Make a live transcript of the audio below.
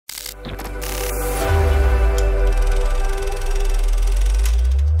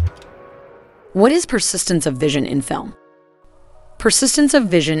What is persistence of vision in film? Persistence of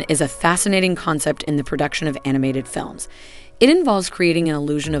vision is a fascinating concept in the production of animated films. It involves creating an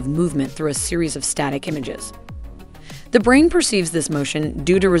illusion of movement through a series of static images. The brain perceives this motion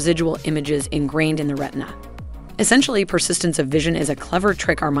due to residual images ingrained in the retina. Essentially, persistence of vision is a clever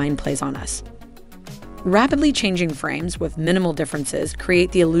trick our mind plays on us. Rapidly changing frames with minimal differences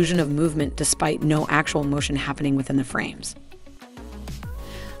create the illusion of movement despite no actual motion happening within the frames.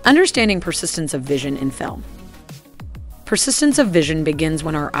 Understanding persistence of vision in film. Persistence of vision begins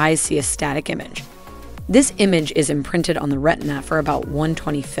when our eyes see a static image. This image is imprinted on the retina for about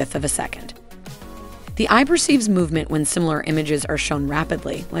 1/25th of a second. The eye perceives movement when similar images are shown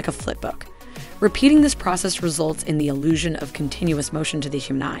rapidly, like a flipbook. Repeating this process results in the illusion of continuous motion to the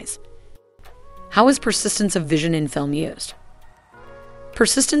human eyes. How is persistence of vision in film used?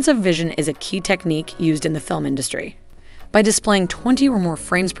 Persistence of vision is a key technique used in the film industry. By displaying 20 or more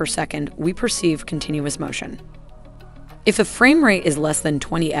frames per second, we perceive continuous motion. If the frame rate is less than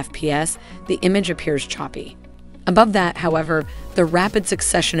 20 FPS, the image appears choppy. Above that, however, the rapid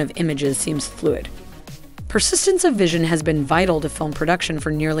succession of images seems fluid. Persistence of vision has been vital to film production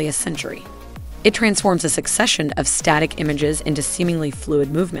for nearly a century. It transforms a succession of static images into seemingly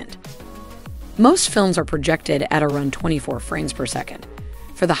fluid movement. Most films are projected at around 24 frames per second.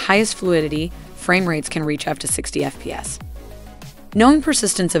 For the highest fluidity, frame rates can reach up to 60 FPS. Knowing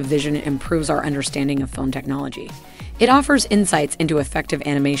persistence of vision improves our understanding of film technology. It offers insights into effective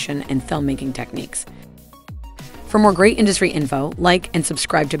animation and filmmaking techniques. For more great industry info, like and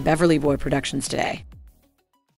subscribe to Beverly Boy Productions today.